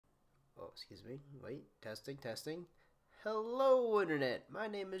Excuse me. Wait, testing. Hello, Internet. My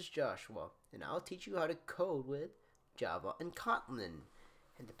name is Joshua, and I'll teach you how to code with Java and Kotlin.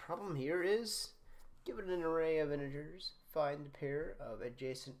 And the problem here is, given an array of integers, find the pair of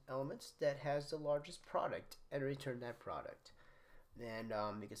adjacent elements that has the largest product and return that product. And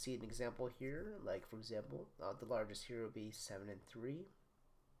you can see an example here, like for example, the largest here will be 7 and 3,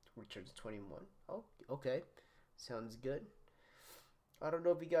 returns 21. Oh, okay, sounds good. I don't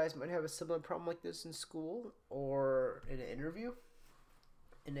know if you guys might have a similar problem like this in school or in an interview,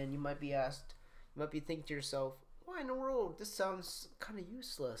 and then you might be thinking to yourself, why in the world, this sounds kind of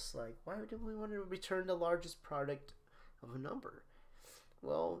useless, like why do we want to return the largest product of a number?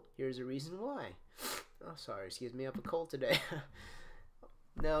 Well, here's a reason why. Oh, sorry, excuse me, I have a cold today.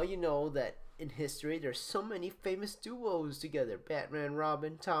 Now you know that in history there's so many famous duos together: Batman,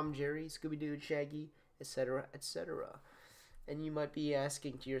 Robin, Tom, Jerry, Scooby-Doo, Shaggy, etc., etc. And you might be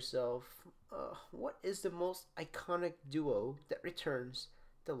asking to yourself, what is the most iconic duo that returns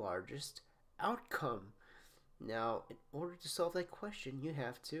the largest outcome? Now, in order to solve that question, you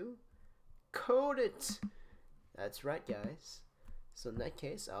have to code it. That's right, guys. So in that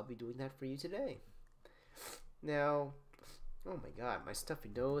case, I'll be doing that for you today. Now, oh my god, my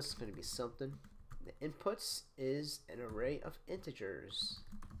stuffy nose is going to be something. The inputs is an array of integers.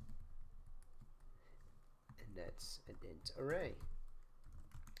 That's an int array.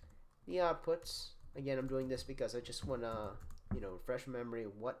 The outputs, again, I'm doing this because I just want to, refresh my memory.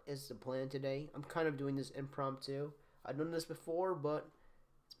 What is the plan today? I'm kind of doing this impromptu. I've done this before, but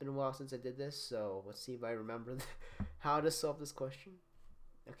it's been a while since I did this, so let's see if I remember how to solve this question.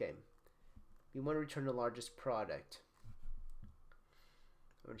 Okay, we want to return the largest product.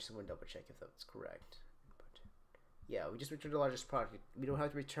 I just want to double check if that's correct. But yeah, we just returned the largest product. We don't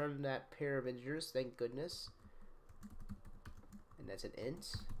have to return that pair of integers, thank goodness. And that's an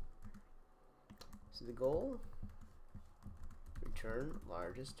int. So the goal, return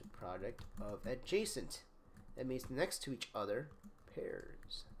largest product of adjacent. That means next to each other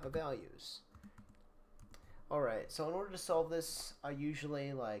pairs of values. Alright, so in order to solve this, I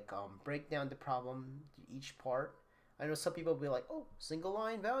usually break down the problem to each part. I know some people will be like, oh, single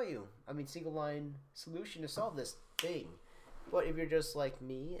line solution to solve this thing. But if you're just like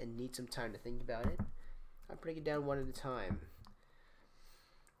me and need some time to think about it, I break it down one at a time.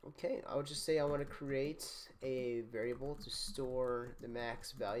 Okay, I would just say I want to create a variable to store the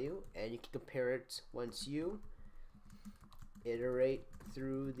max value, and you can compare it once you iterate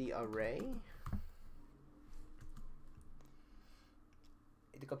through the array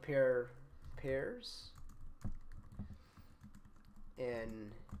to compare pairs,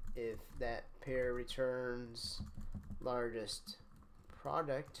 and if that pair returns largest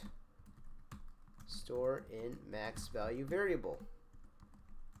product, store in max value variable.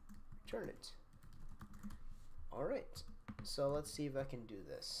 Return it. Alright, so let's see if I can do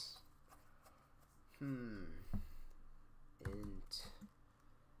this. Int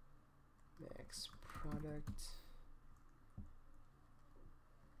max product.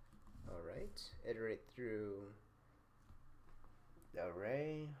 Alright, iterate through the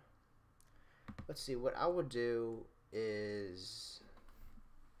array. Let's see, what I would do is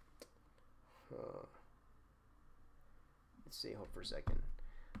let's see, hold for a second.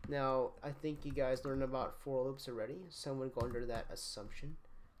 Now, I think you guys learned about for loops already, so I'm going to go under that assumption.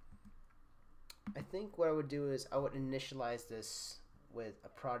 I think what I would do is I would initialize this with a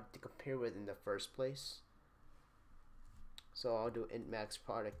product to compare with in the first place. So I'll do int max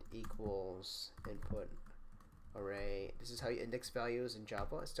product equals input array. This is how you index values in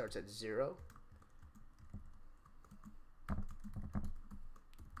Java. It starts at 0.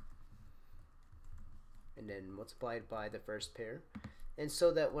 And then multiplied by the first pair. And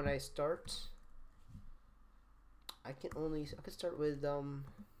so that when I start, I can start with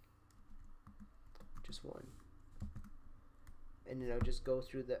just one, and then I'll just go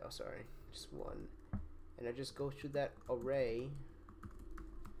through that. Oh, sorry, just one, and I just go through that array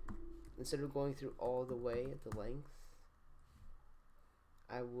instead of going through all the way at the length.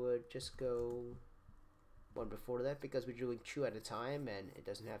 I would just go one before that because we're doing 2 at a time, and it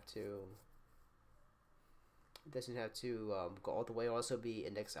doesn't have to. It doesn't have to go all the way. Also be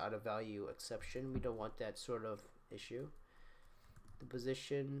index out of value exception. We don't want that sort of issue. The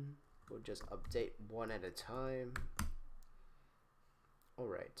position will just update 1 at a time.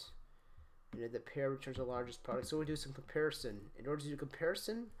 Alright. And then the pair returns the largest product. So we'll do some comparison. In order to do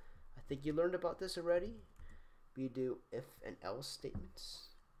comparison, I think you learned about this already. We do if and else statements.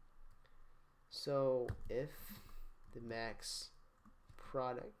 So if the max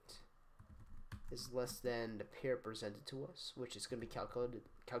product is less than the pair presented to us, which is going to be calculated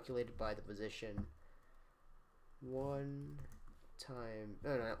calculated by the position 1 time,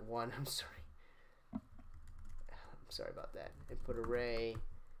 no, not 1, I'm sorry about that. Input array,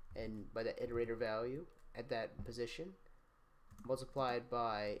 and by the iterator value at that position, multiplied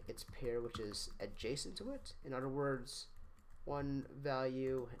by its pair, which is adjacent to it. In other words, one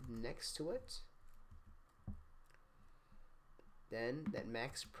value next to it. Then that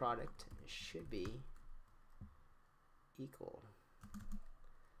max product should be equal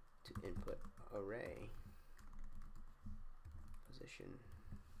to input array position.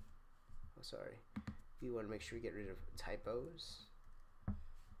 Oh, sorry. You want to make sure we get rid of typos.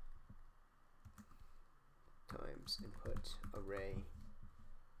 Times input array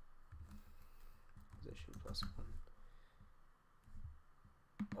position plus 1.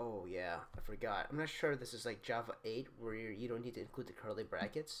 Oh yeah, I forgot. I'm not sure if this is like Java 8 where you don't need to include the curly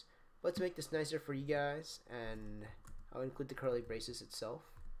brackets. But to make this nicer for you guys, and I'll include the curly braces itself.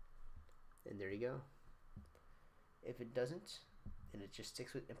 And there you go. If it doesn't, then it just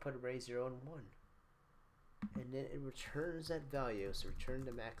sticks with input array 0 and 1. And then it returns that value, so return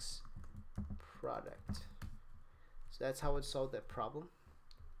the max product. So that's how it solved that problem.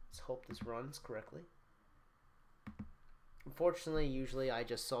 Let's hope this runs correctly. Unfortunately, usually I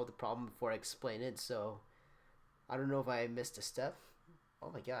just solve the problem before I explain it, so I don't know if I missed a step.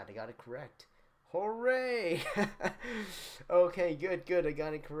 Oh my god, I got it correct. Hooray! Okay, good, I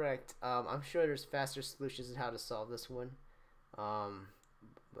got it correct. I'm sure there's faster solutions on how to solve this one.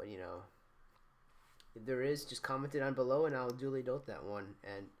 But you know, if there is, just comment it on below and I'll duly note that one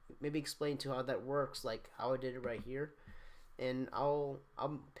and maybe explain to how that works, like how I did it right here. And I'll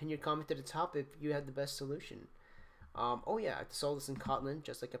pin your comment to the top if you have the best solution. Oh yeah, I have to solve this in Kotlin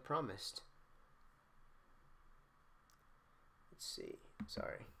just like I promised. Let's see.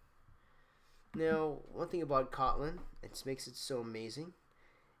 Sorry. Now, one thing about Kotlin, it makes it so amazing.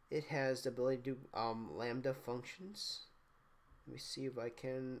 It has the ability to do Lambda functions. Let me see if I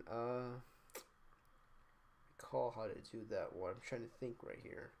can recall how to do that one. I'm trying to think right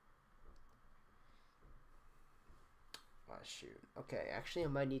here. Oh shoot. Okay, actually I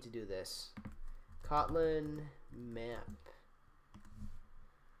might need to do this. Kotlin map.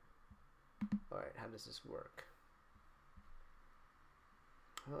 Alright, how does this work?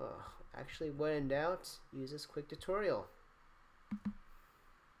 Oh, actually, when in doubt, use this quick tutorial.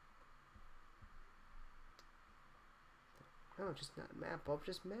 No, just not map up,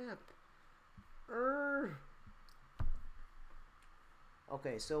 just map.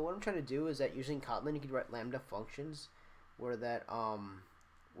 Okay, so what I'm trying to do is that using Kotlin, you can write Lambda functions, where that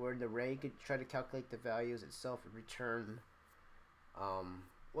where the array could try to calculate the values itself and return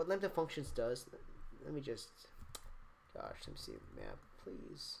what Lambda functions does. Let me just, gosh, let me see, map,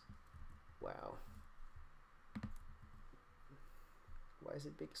 please. Wow. Why is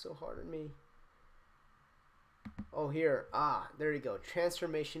it big so hard on me? Oh, here. Ah, there you go.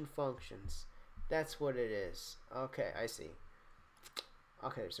 Transformation functions. That's what it is. Okay, I see.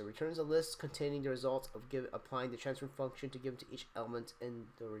 Okay, so returns a list containing the results of applying the transform function to give to each element in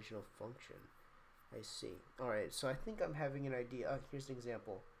the original function. I see. Alright, so I think I'm having an idea. Here's an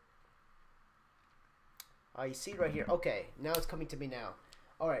example. You see right here. Okay, now it's coming to me now.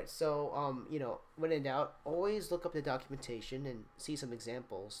 Alright, so, you know, when in doubt, always look up the documentation and see some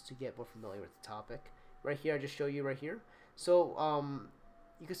examples to get more familiar with the topic. Right here, I just show you right here. So,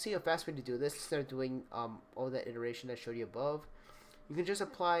 you can see a fast way to do this instead of doing all that iteration I showed you above. You can just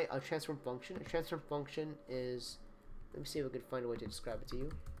apply a transform function. A transform function is, let me see if I can find a way to describe it to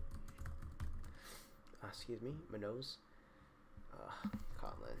you. Excuse me, my nose.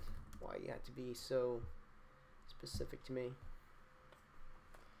 Kotlin, why you have to be so specific to me?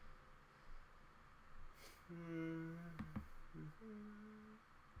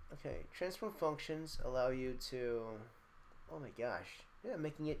 Okay, transform functions allow you to, oh my gosh, yeah,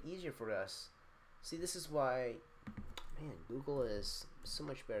 making it easier for us. See, this is why, man, Google is so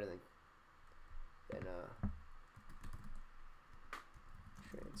much better than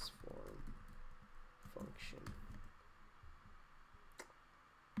transform function.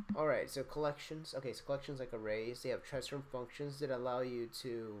 Alright, so collections. Okay, so collections like arrays, they have transform functions that allow you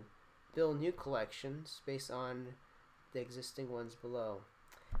to build new collections based on the existing ones below.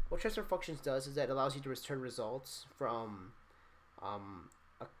 What transform functions does is that it allows you to return results from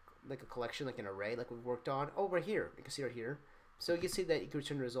like a collection, like an array, like we've worked on. Oh, right here. You can see right here. So you can see that you can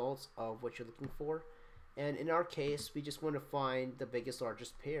return results of what you're looking for. And in our case, we just want to find the biggest,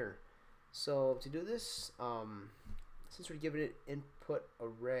 largest pair. So to do this, since we're given it input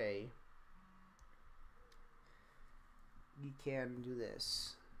array, you can do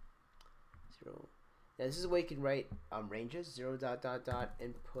this. 0. Now this is the way you can write ranges, 0 dot dot dot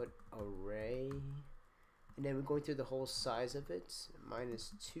input array, and then we're going through the whole size of it,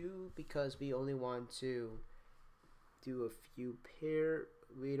 -2, because we only want to do a few pair.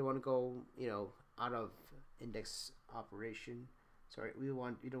 We don't want to go, you know, out of index operation. Sorry, we don't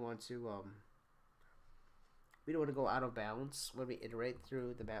want to go out of bounds when we iterate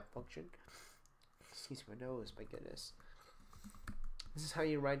through the map function. Excuse my nose, my goodness. This is how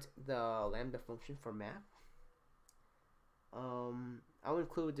you write the Lambda function for map. I'll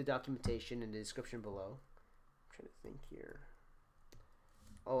include the documentation in the description below. I'm trying to think here.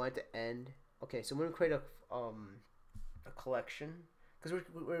 Oh, at the end. Okay, so we're gonna create a collection, because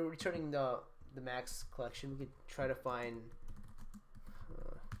we're returning the max collection. We could try to find.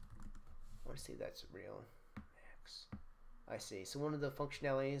 I want to see if that's real. Max. I see. So one of the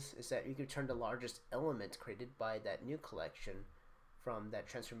functionalities is that you can return the largest element created by that new collection from that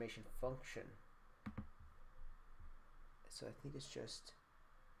transformation function. So I think it's just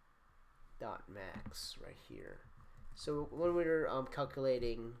dot max right here. So when we're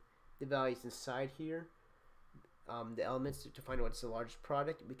calculating the values inside here, the elements to find what's the largest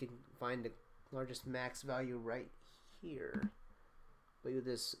product, we can find the largest max value right here. Look at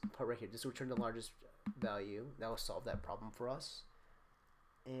this part right here. This will return the largest value. That will solve that problem for us.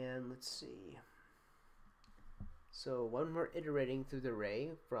 And let's see. So when we're iterating through the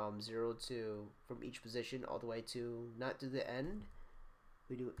array from each position all the way to not to the end,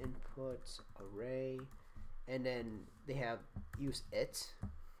 we do input array, and then they have use it,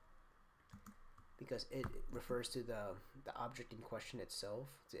 because it refers to the object in question itself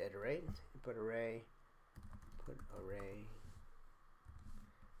to iterate. Input array, put array.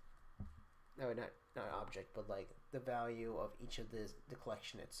 No, not object, but like the value of each of the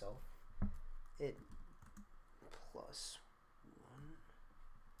collection itself. It +1,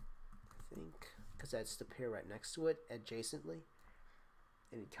 I think, because that's the pair right next to it adjacently,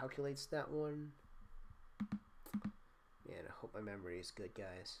 and it calculates that one. Man, I hope my memory is good,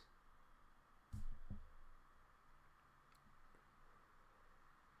 guys.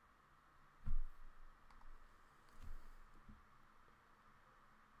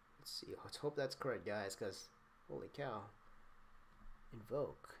 Let's see. Let's hope that's correct, guys, because holy cow.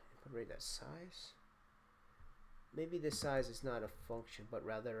 Invoke. Input array, that size. Maybe this size is not a function, but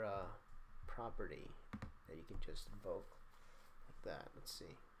rather a property that you can just invoke like that. Let's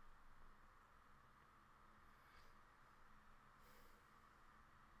see.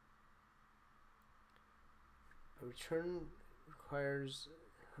 A return requires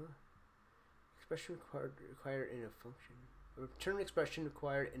expression required in a function. A return expression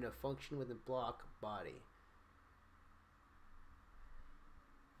required in a function with a block body.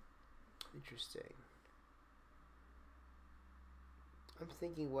 Interesting. I'm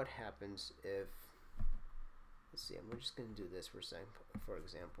thinking what happens if, let's see, I'm just going to do this for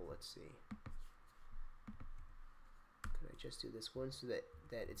example, let's see. Could I just do this one so that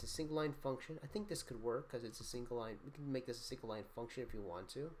it's a single line function? I think this could work because it's a single line. We can make this a single line function if you want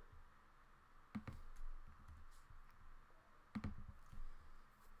to.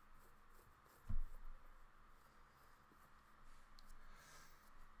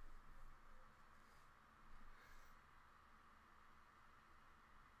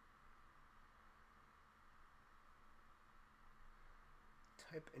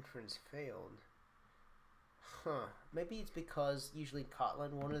 Type inference failed. Huh. Maybe it's because usually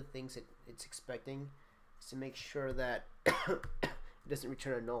Kotlin, one of the things that it's expecting is to make sure that it doesn't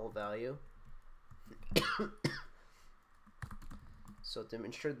return a null value. So to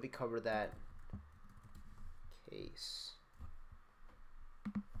ensure that we cover that case.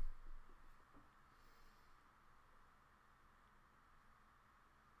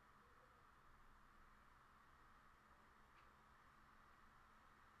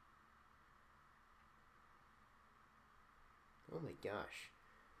 Oh my gosh.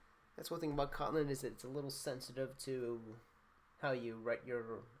 That's one thing about Kotlin, is that it's a little sensitive to how you write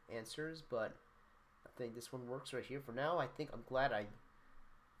your answers, but I think this one works right here for now. I'm glad I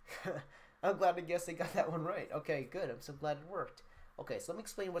guess I got that one right. Okay, good. I'm so glad it worked. Okay, so let me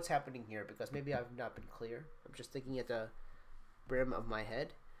explain what's happening here, because maybe I've not been clear. I'm just thinking at the brim of my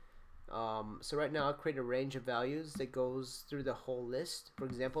head. So right now I'll create a range of values that goes through the whole list. For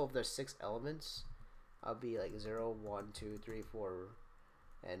example, if there's 6 elements, I'll be like 0, 1, 2, 3, 4,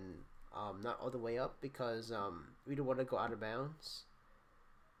 and not all the way up, because we don't want to go out of bounds.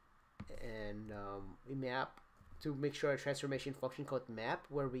 And we map to make sure our transformation function called map,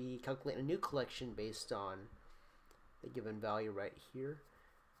 where we calculate a new collection based on the given value right here.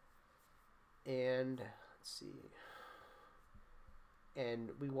 And let's see. and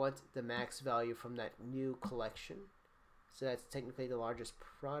we want the max value from that new collection. So that's technically the largest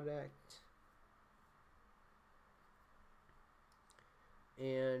product.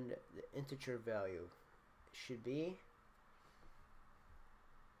 And the integer value should be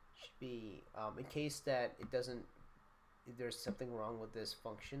in case that it doesn't, if there's something wrong with this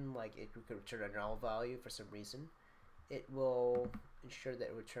function, like it could return a null value for some reason, it will ensure that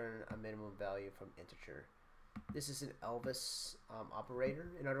it return a minimum value from integer. This is an Elvis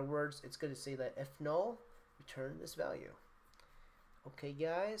operator. In other words, it's going to say that if null, return this value. Okay,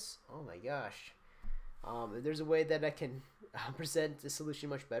 guys. Oh my gosh. If there's a way that I can present the solution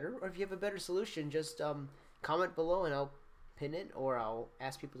much better, or if you have a better solution, just comment below and I'll pin it, or I'll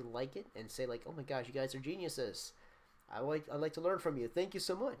ask people to like it and say like, oh my gosh, you guys are geniuses. I'd like to learn from you. Thank you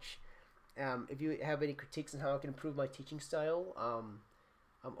so much. If you have any critiques on how I can improve my teaching style,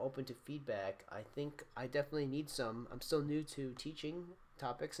 I'm open to feedback. I think I definitely need some. I'm still new to teaching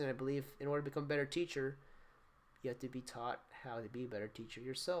topics, and I believe in order to become a better teacher, you have to be taught how to be a better teacher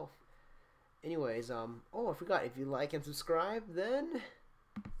yourself. Anyways, oh, I forgot, if you like and subscribe, then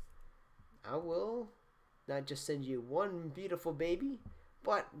I will not just send you one beautiful baby,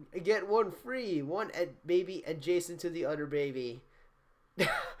 but get one free, one baby adjacent to the other baby.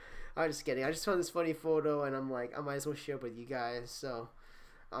 I'm just kidding. I just found this funny photo, and I'm like, I might as well share it with you guys. So,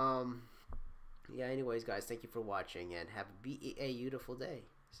 yeah, anyways, guys, thank you for watching, and have a beautiful day.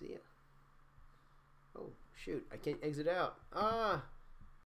 See ya. Oh, shoot, I can't exit out. Ah!